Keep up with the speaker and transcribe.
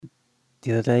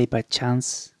the other day by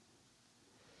chance.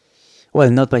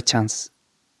 Well, not by chance,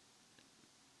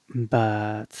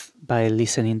 but by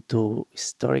listening to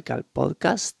historical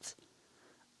podcasts.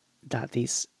 That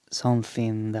is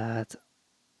something that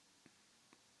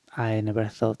I never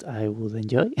thought I would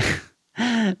enjoy,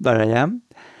 but I am.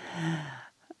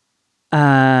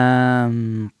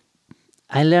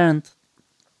 I learned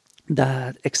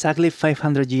that exactly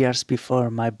 500 years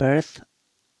before my birth,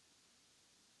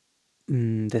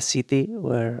 the city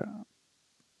where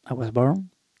I was born,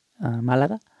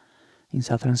 Malaga, in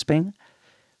southern Spain,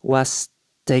 was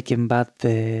taken by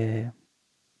the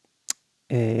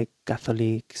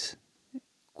Catholics,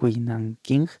 Queen and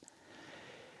King.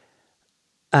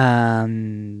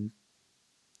 And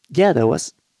yeah, that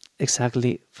was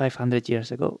exactly 500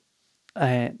 years ago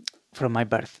from my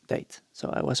birth date. So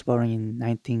I was born in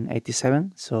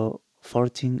 1987. So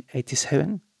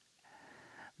 1487,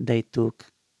 they took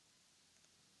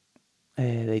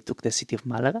the city of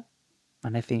Malaga,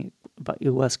 and I think it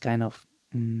was kind of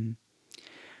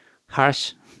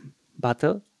harsh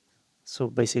battle. So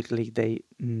basically, they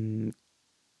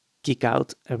kick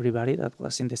out everybody that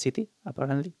was in the city,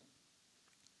 apparently.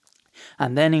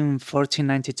 And then in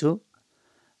 1492,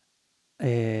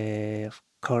 of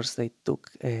course, they took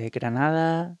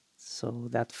Granada. So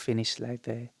that finished like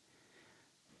the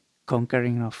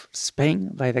conquering of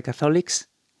Spain by the Catholics.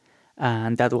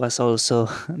 And that was also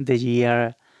the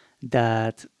year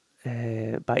that,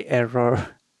 by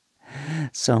error,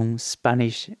 some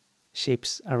Spanish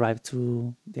ships arrived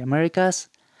to the Americas,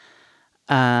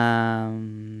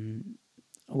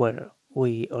 where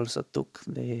we also took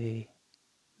the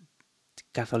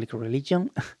Catholic religion.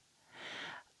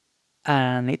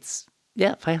 And it's,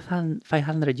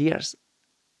 500 years.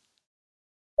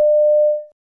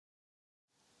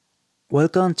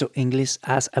 Welcome to English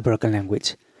as a Broken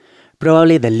Language,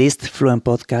 probably the least fluent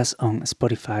podcast on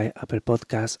Spotify, Apple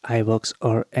Podcasts, iVoox,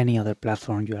 or any other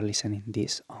platform you are listening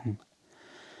this on.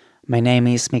 My name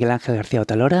is Miguel Ángel García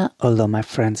Otalora, although my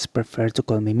friends prefer to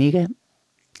call me Miguel.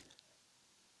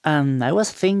 And I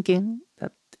was thinking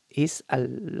that is a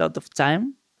lot of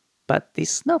time, but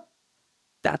it's not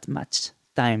that much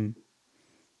time.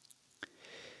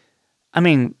 I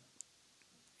mean,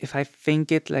 if I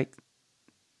think it like,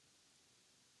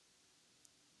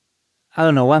 I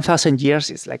don't know, 1,000 years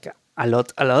is like a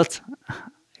lot.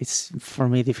 It's for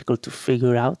me difficult to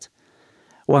figure out.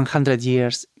 100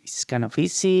 years is kind of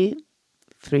easy.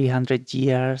 300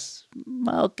 years,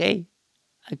 okay,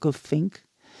 I could think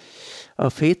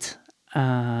of it.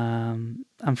 And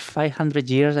 500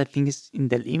 years, I think, is in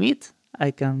the limit.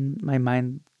 My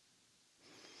mind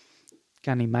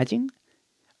can imagine.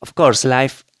 Of course,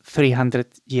 life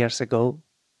 300 years ago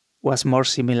was more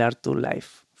similar to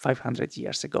life 500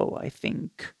 years ago, I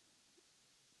think,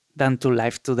 than to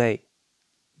life today,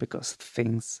 because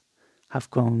things have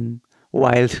gone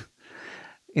wild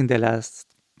in the last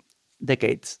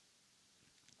decades.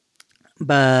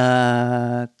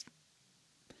 But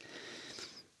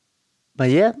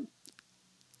yeah,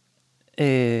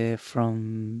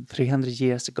 from 300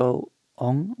 years ago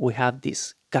on, we have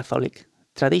this Catholic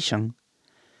tradition.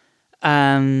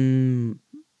 I'm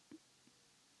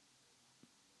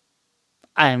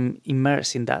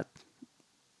immersed in that.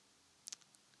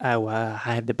 I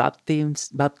had the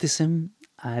baptism.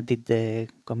 I did the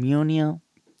communion.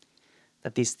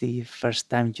 That is the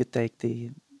first time you take the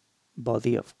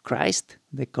body of Christ,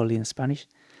 they call it in Spanish,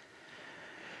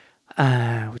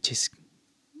 which is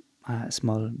a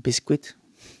small biscuit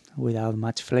without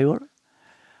much flavor.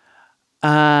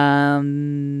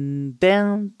 Then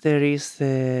there is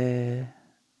the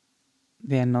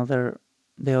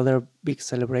other big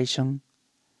celebration,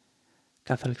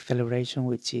 Catholic celebration,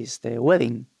 which is the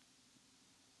wedding.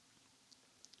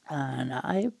 And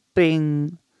I've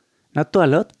been, not to a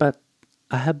lot, but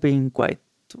I have been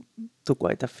to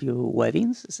quite a few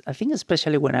weddings. I think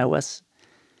especially when I was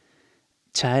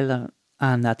child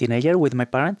and a teenager with my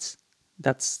parents.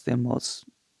 That's the most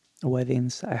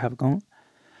weddings I have gone.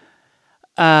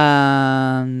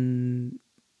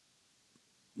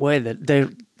 Well,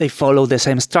 they follow the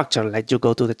same structure. Like you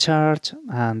go to the church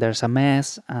and there's a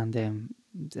mass and then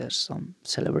there's some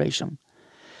celebration.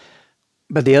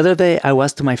 But the other day I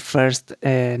was to my first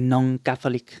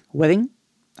non-Catholic wedding,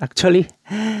 actually.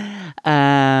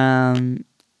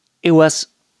 It was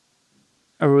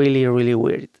really, really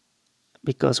weird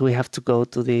because we have to go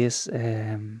to this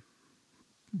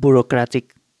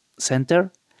bureaucratic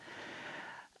center.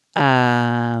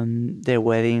 The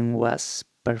wedding was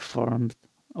performed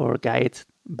or guided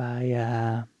by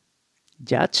a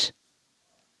judge.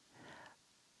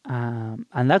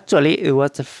 And actually, it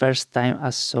was the first time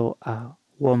I saw a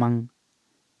woman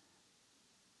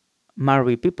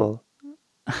marry people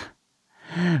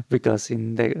because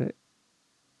in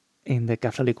the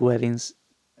Catholic weddings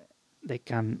they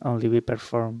can only be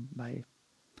performed by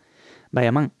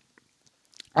a man.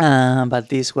 But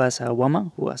this was a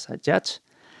woman who was a judge,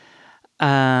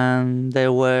 and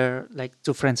there were like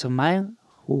two friends of mine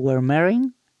who were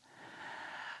marrying,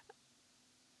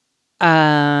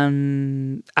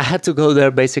 and I had to go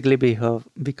there basically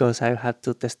because I had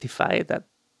to testify that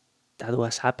that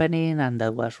was happening and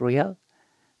that was real,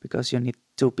 because you need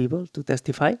two people to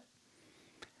testify.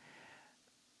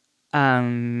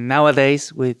 And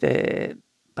nowadays, with the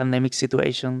pandemic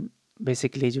situation,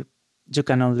 basically you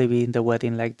can only be in the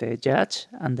wedding like the judge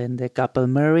and then the couple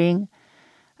marrying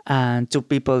and two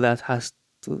people that have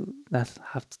to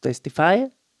testify.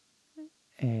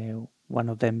 One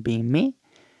of them being me,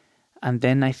 and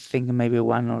then I think maybe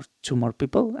one or two more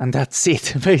people, and that's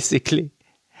it basically.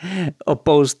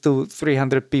 Opposed to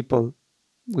 300 people,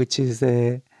 which is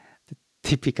the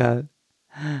typical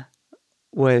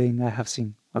wedding I have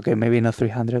seen. Okay, maybe not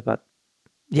 300, but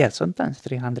yeah, sometimes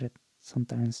 300,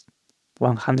 sometimes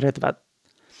 100, but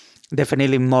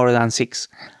definitely more than 6.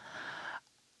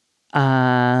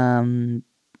 And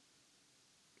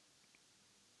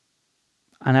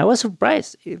I was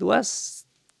surprised. It was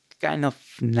kind of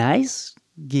nice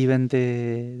given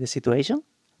the situation,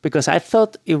 because I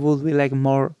thought it would be like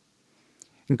more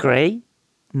gray,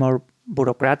 more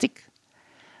bureaucratic.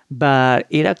 But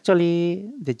it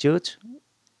actually, the judge,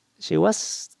 she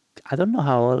was, I don't know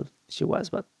how old she was,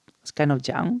 but was kind of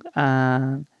young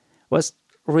and was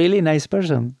really nice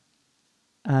person.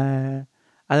 I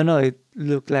don't know, it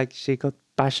looked like she got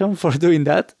passion for doing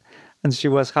that, and she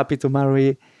was happy to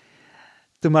marry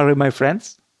my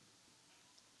friends.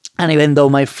 And even though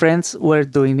my friends were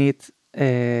doing it,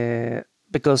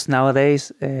 because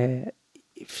nowadays,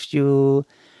 if you,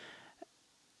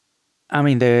 I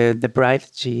mean, the bride,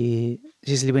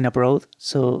 she's living abroad,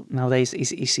 so nowadays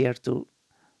it's easier to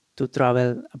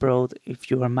travel abroad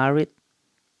if you are married.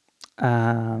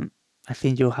 I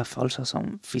think you have also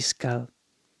some fiscal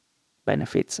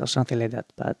benefits or something like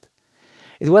that, but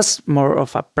it was more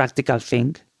of a practical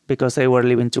thing because they were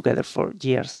living together for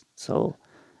years. So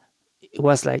it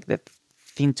was like the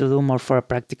thing to do more for a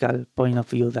practical point of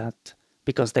view, that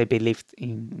because they believed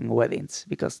in weddings,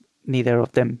 because neither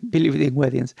of them believed in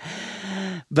weddings.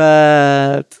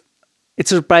 But it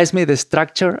surprised me, the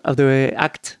structure of the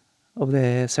act of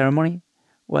the ceremony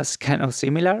was kind of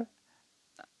similar.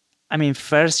 I mean,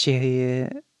 first the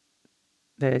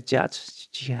judge,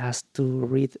 she has to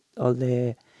read all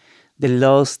the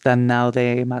laws that now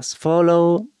they must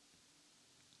follow,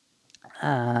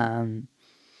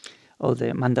 all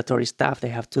the mandatory stuff they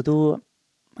have to do,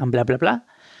 and blah blah blah.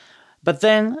 But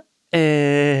then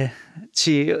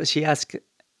she asked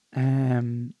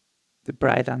the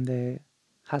bride and the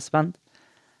husband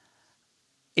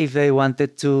if they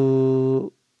wanted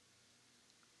to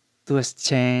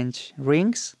exchange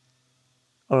rings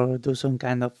or do some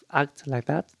kind of act like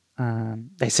that.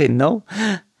 They said no.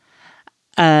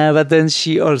 But then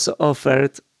she also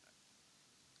offered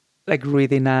like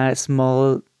reading a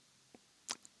small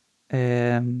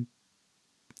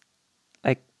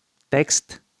like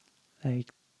text, like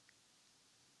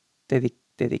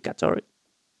dedicatory.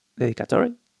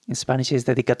 In Spanish is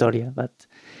dedicatoria, but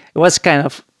it was kind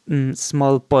of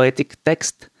small poetic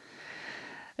text.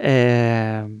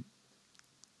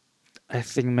 I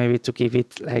think maybe to give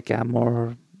it like a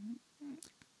more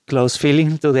close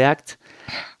feeling to the act.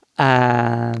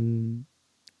 And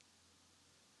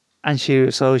she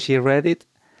read it,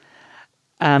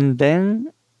 and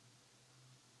then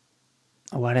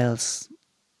what else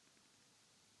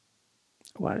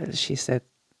she said?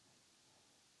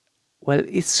 Well,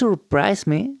 it surprised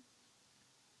me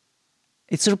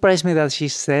that she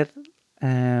said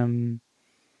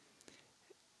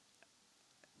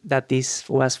that this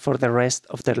was for the rest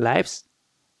of their lives,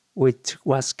 which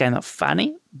was kind of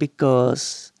funny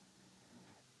because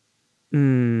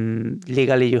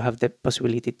legally you have the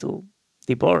possibility to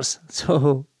divorce.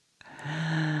 So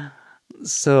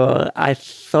I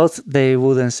thought they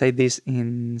wouldn't say this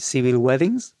in civil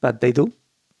weddings, but they do.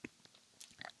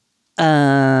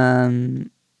 And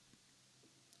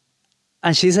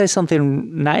she said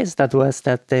something nice, that was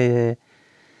that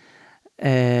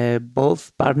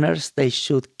both partners, they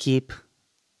should keep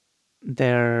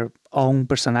their own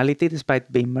personality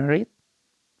despite being married.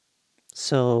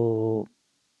 So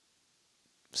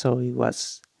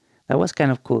that was kind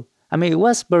of cool. I mean, it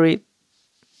was very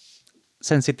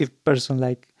sensitive person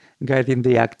like guiding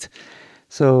the act,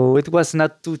 so it was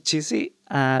not too cheesy,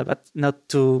 but not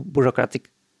too bureaucratic.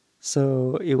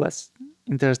 So it was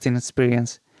interesting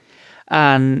experience.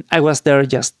 And I was there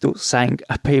just to sign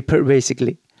a paper,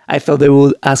 basically. I thought they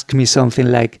would ask me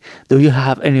something like, do you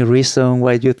have any reason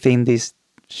why you think this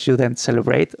shouldn't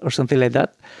celebrate or something like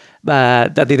that?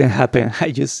 But that didn't happen.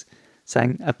 I just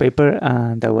signed a paper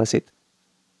and that was it.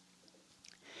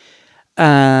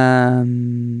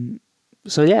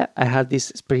 So yeah, I had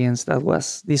this experience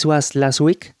this was last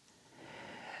week.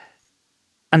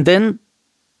 And then,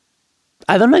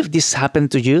 I don't know if this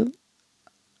happened to you,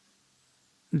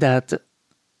 that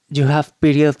you have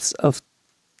periods of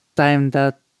time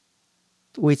that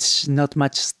with not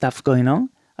much stuff going on,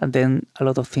 and then a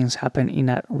lot of things happen in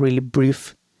a really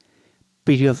brief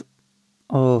period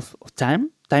of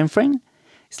time frame.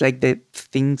 It's like the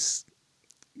things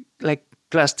like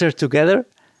cluster together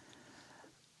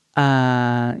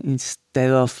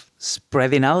instead of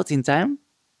spreading out in time.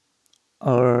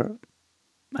 Or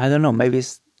I don't know, maybe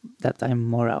it's that I'm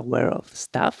more aware of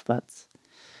stuff, but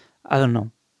I don't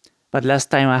know. But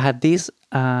last time I had this,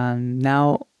 and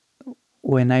now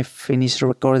when I finish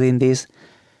recording this,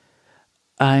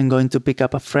 I'm going to pick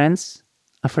up a friend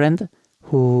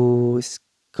who is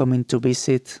coming to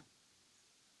visit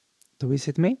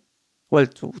me. Well,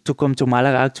 to come to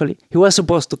Malaga, actually. He was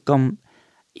supposed to come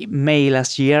in May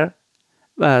last year,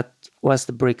 but was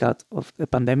the breakout of the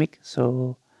pandemic,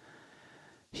 so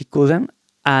he couldn't.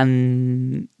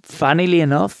 And funnily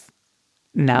enough,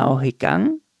 now he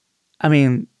can. I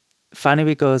mean, funny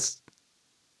because,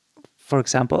 for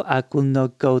example, I could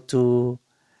not go to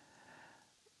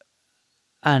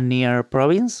a near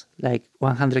province, like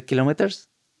 100 kilometers.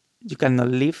 You cannot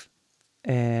leave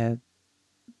the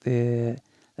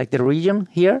region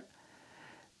here,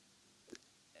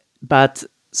 but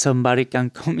somebody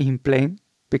can come in plane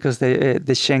because the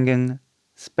Schengen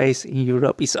space in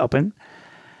Europe is open.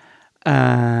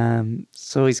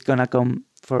 So he's gonna come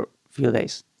for a few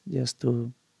days just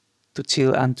to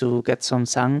chill and to get some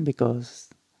sun, because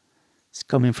he's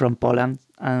coming from Poland,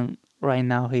 and right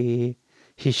now he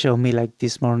showed me, like,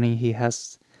 this morning he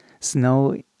has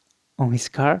snow on his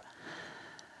car.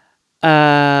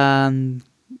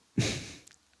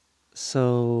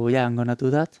 So yeah, I'm gonna do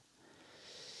that.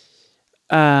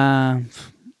 And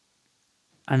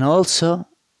also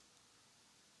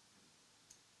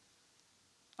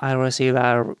I received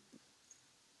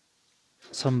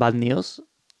some bad news.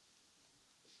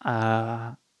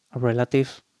 A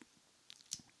relative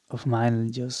of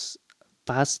mine just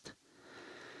passed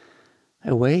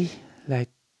away like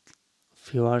a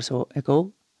few hours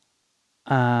ago.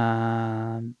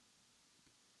 I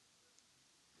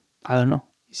don't know.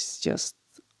 It's just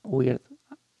weird.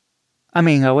 I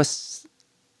mean,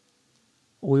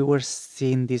 we were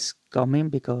seeing this coming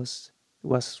because it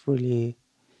was really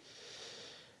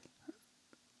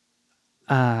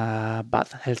a bad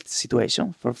health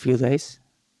situation for a few days.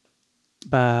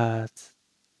 But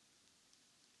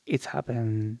it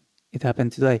happened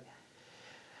today.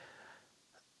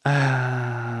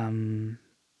 And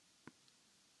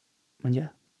yeah,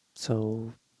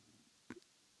 so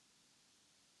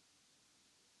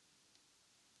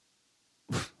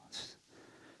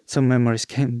some memories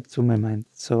came to my mind,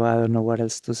 so I don't know what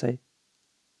else to say.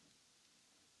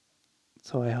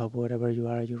 So I hope wherever you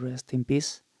are, you rest in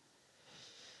peace.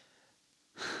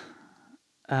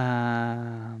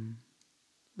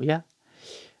 Yeah,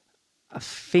 I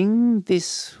think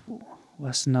this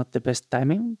was not the best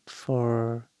timing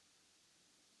for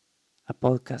a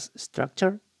podcast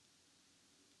structure,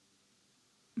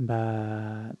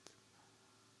 but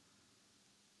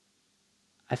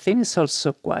I think it's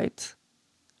also quite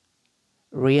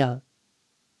real,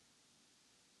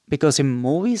 because in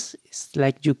movies it's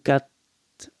like you got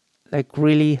like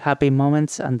really happy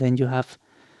moments, and then you have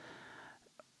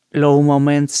low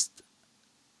moments,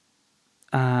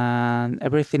 and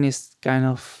everything is kind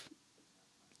of,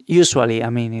 usually, I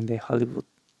mean, in the Hollywood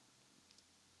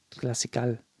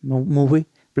classical movie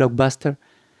blockbuster,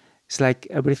 it's like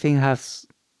everything is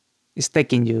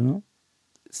taking you, no?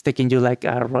 It's taking you like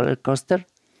a roller coaster.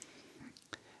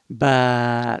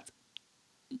 But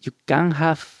you can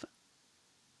have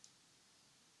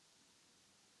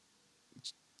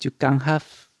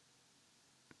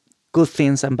good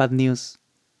things and bad news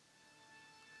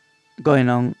going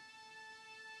on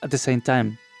at the same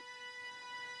time.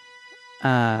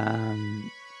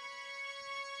 And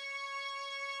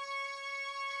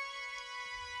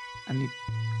it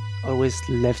always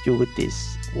left you with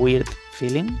this weird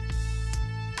feeling.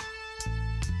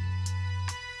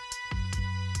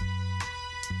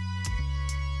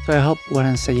 So I hope what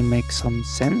I'm saying makes some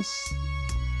sense.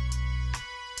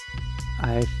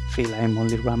 I feel I'm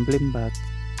only rambling, but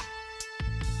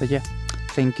yeah,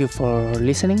 thank you for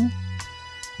listening.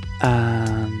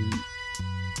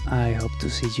 I hope to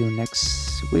see you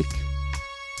next week.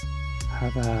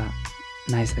 Have a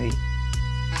nice day.